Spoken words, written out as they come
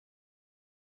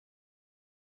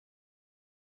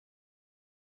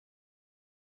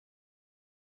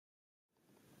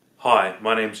Hi,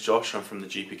 my name's Josh, I'm from the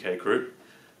GPK group.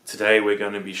 Today we're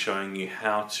going to be showing you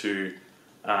how to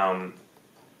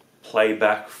play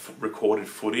back recorded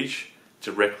footage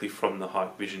directly from the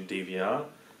Hikvision DVR.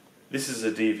 This is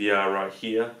a DVR right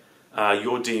here.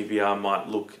 Your DVR might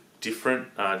look different,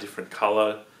 different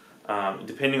color,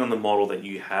 depending on the model that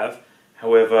you have.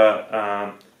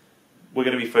 However, we're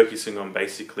going to be focusing on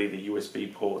basically the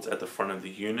USB ports at the front of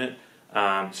the unit.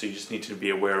 So you just need to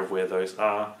be aware of where those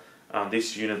are.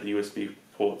 This unit, the USB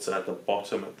ports are at the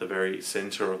bottom, at the very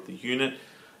center of the unit.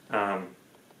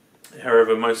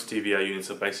 However, most DVR units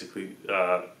are basically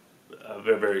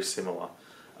very similar.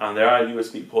 There are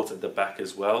USB ports at the back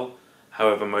as well.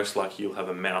 However, most likely you'll have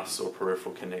a mouse or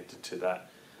peripheral connected to that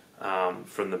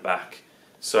from the back.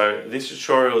 So this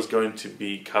tutorial is going to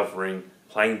be covering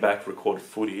playing back recorded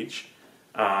footage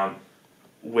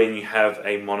when you have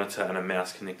a monitor and a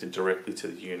mouse connected directly to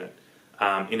the unit.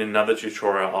 In another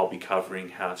tutorial, I'll be covering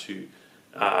how to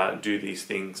do these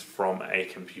things from a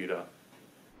computer.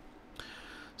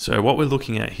 So what we're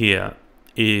looking at here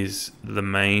is the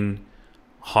main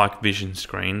Hikvision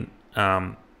screen.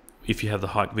 If you have the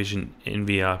Hikvision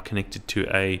DVR connected to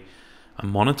a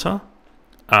monitor,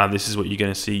 this is what you're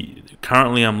going to see.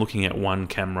 Currently I'm looking at one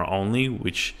camera only,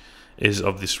 which is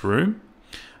of this room.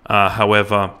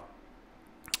 However,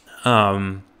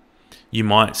 you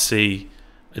might see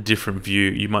a different view.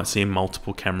 You might see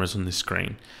multiple cameras on this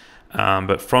screen.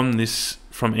 But from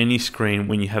any screen,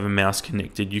 when you have a mouse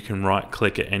connected, you can right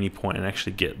click at any point and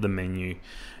actually get the menu.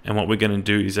 And what we're going to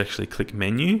do is actually click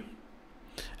menu,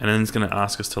 and then it's going to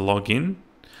ask us to log in.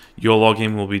 Your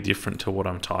login will be different to what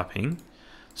I'm typing.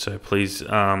 So please,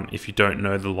 if you don't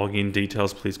know the login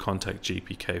details, please contact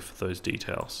GPK for those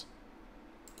details.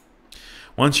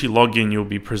 Once you log in, you'll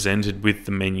be presented with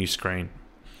the menu screen.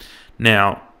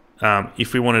 Now,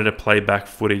 if we wanted to play back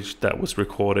footage that was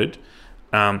recorded,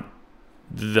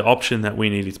 the option that we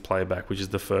need is playback, which is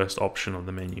the first option of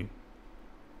the menu.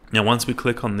 Now, once we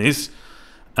click on this,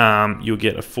 you'll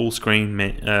get a full screen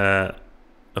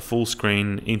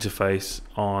interface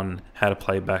on how to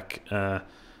play back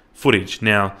footage.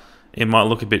 Now, it might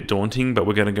look a bit daunting, but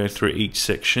we're going to go through each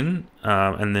section,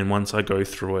 and then once I go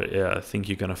through it, I think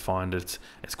you're going to find it's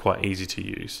quite easy to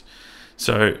use.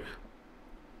 So,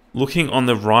 looking on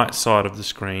the right side of the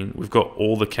screen, we've got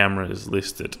all the cameras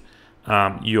listed.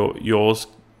 Your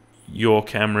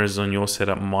cameras on your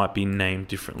setup might be named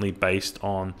differently based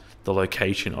on the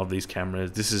location of these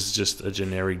cameras. This is just a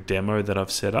generic demo that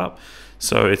I've set up,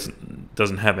 so it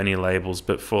doesn't have any labels.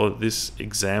 But for this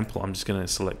example, I'm just going to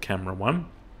select camera 1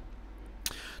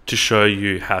 to show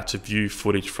you how to view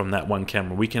footage from that one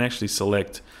camera. We can actually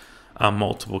select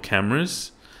multiple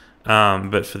cameras,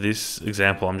 but for this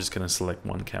example, I'm just going to select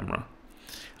one camera.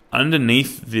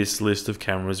 Underneath this list of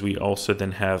cameras, we also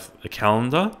then have a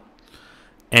calendar,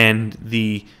 and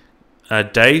the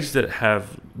days that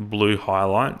have blue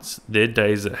highlights, they're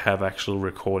days that have actual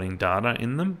recording data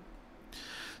in them.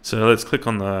 So let's click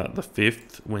on the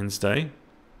 5th, Wednesday,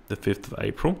 the 5th of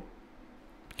April.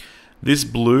 This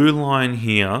blue line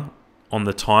here on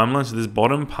the timeline, so this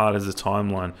bottom part is the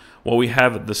timeline. What we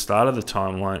have at the start of the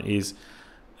timeline is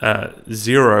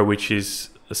 0, which is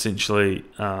essentially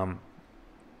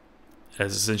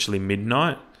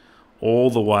midnight,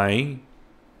 all the way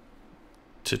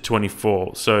to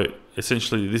 24. So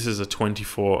essentially this is a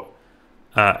 24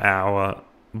 hour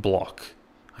block,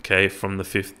 okay, from the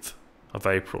 5th of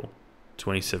April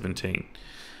 2017.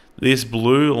 This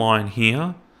blue line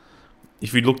here,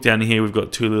 if you look down here, we've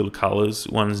got two little colors.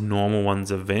 One's normal,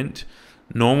 one's event.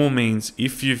 Normal means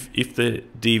if the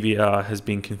DVR has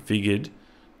been configured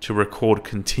to record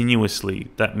continuously,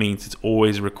 that means it's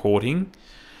always recording.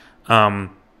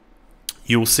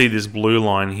 You'll see this blue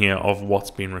line here of what's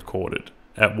been recorded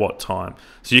at what time.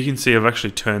 So you can see I've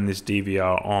actually turned this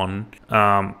DVR on,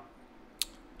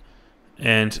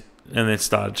 and then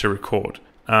started to record.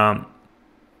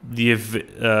 The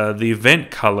event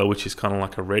color, which is kind of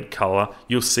like a red color,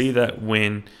 you'll see that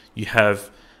when you have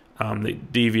the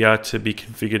DVR to be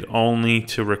configured only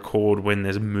to record when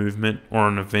there's movement or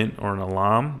an event or an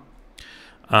alarm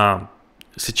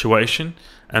situation,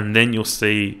 and then you'll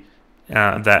see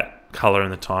that color in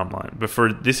the timeline. But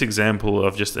for this example,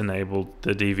 I've just enabled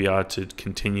the DVR to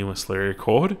continuously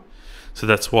record, so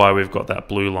that's why we've got that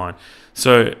blue line.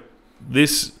 So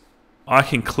this, I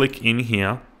can click in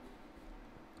here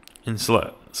and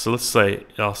select. So let's say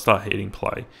I'll start hitting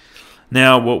play.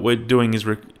 Now what we're doing is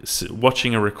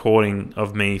watching a recording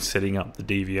of me setting up the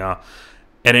DVR.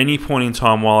 At any point in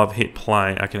time while I've hit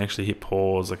play, I can actually hit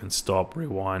pause, I can stop,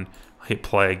 rewind, hit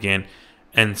play again,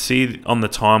 and see on the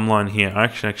timeline here, I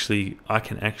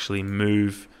can actually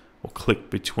move or click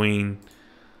between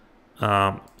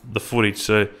the footage.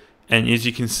 So, and as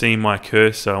you can see my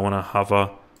cursor, when I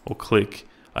hover or click,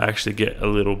 I actually get a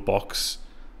little box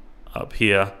up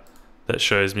here that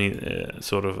shows me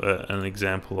sort of an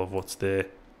example of what's there.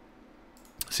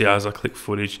 See, as I click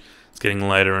footage, it's getting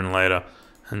later and later,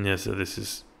 and yeah, so this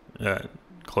is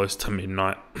close to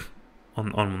midnight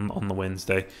on the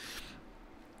Wednesday.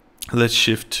 Let's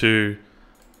shift to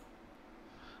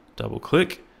double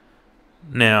click.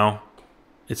 Now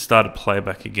it started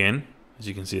playback again. As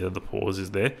you can see, that the pause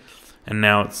is there, and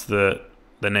now it's the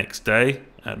next day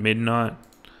at midnight.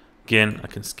 Again, I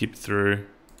can skip through.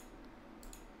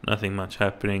 Nothing much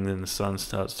happening. Then the sun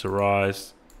starts to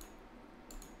rise,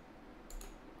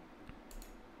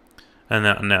 and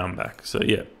now I'm back. So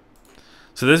yeah,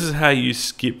 so this is how you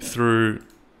skip through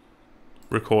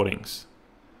recordings,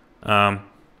 how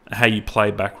you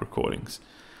play back recordings.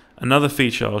 Another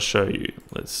feature I'll show you.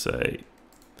 Let's say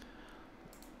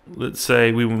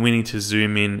we need to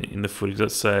zoom in the footage.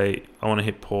 Let's say I want to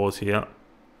hit pause here,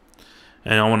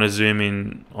 and I want to zoom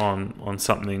in on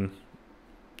something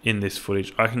in this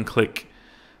footage. I can click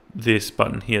this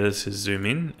button here that says zoom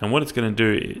in, and what it's going to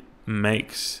do,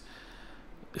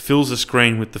 it fills the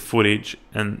screen with the footage,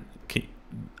 and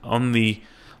on the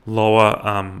lower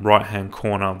right hand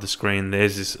corner of the screen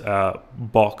there's this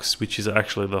box which is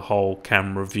actually the whole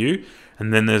camera view,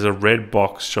 and then there's a red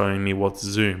box showing me what's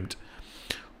zoomed.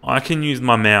 I can use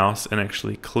my mouse and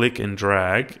actually click and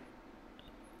drag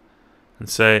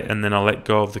and then I let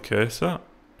go of the cursor,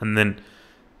 and then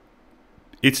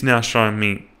it's now showing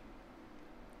me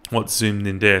what's zoomed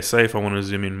in there. Say if I want to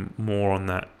zoom in more on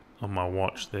that on my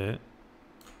watch there.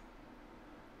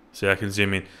 See, I can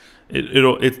zoom in.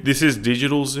 This is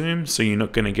digital zoom, so you're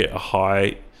not going to get a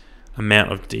high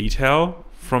amount of detail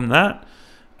from that,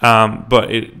 but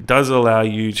it does allow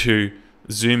you to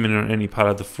zoom in on any part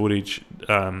of the footage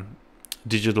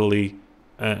digitally,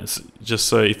 just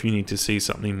so if you need to see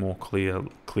something more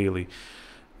clearly.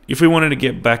 If we wanted to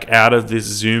get back out of this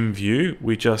zoom view,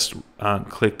 we just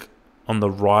click on the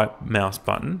right mouse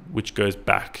button, which goes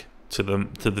back to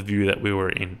the view that we were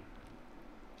in.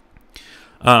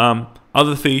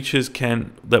 Other features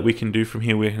that we can do from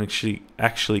here, we can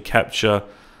actually capture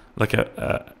like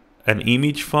an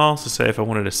image file. So say if I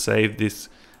wanted to save this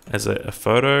as a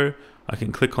photo, I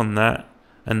can click on that,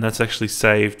 and that's actually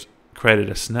created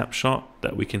a snapshot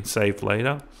that we can save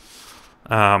later.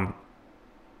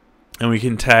 And we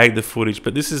can tag the footage,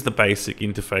 but this is the basic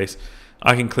interface.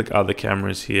 I can click other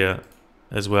cameras here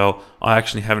as well. I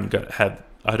actually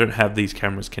I don't have these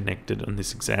cameras connected on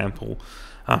this example.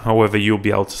 However, you'll be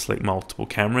able to select multiple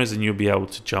cameras and you'll be able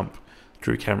to jump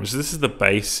through cameras. So this is the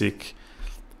basic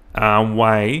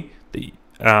way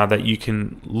that you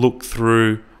can look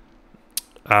through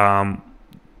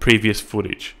previous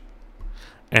footage.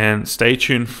 And stay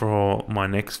tuned for my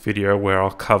next video where I'll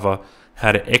cover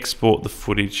how to export the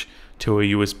footage to a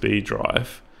USB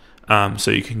drive,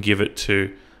 so you can give it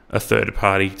to a third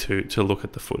party to look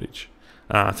at the footage.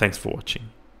 Thanks for watching.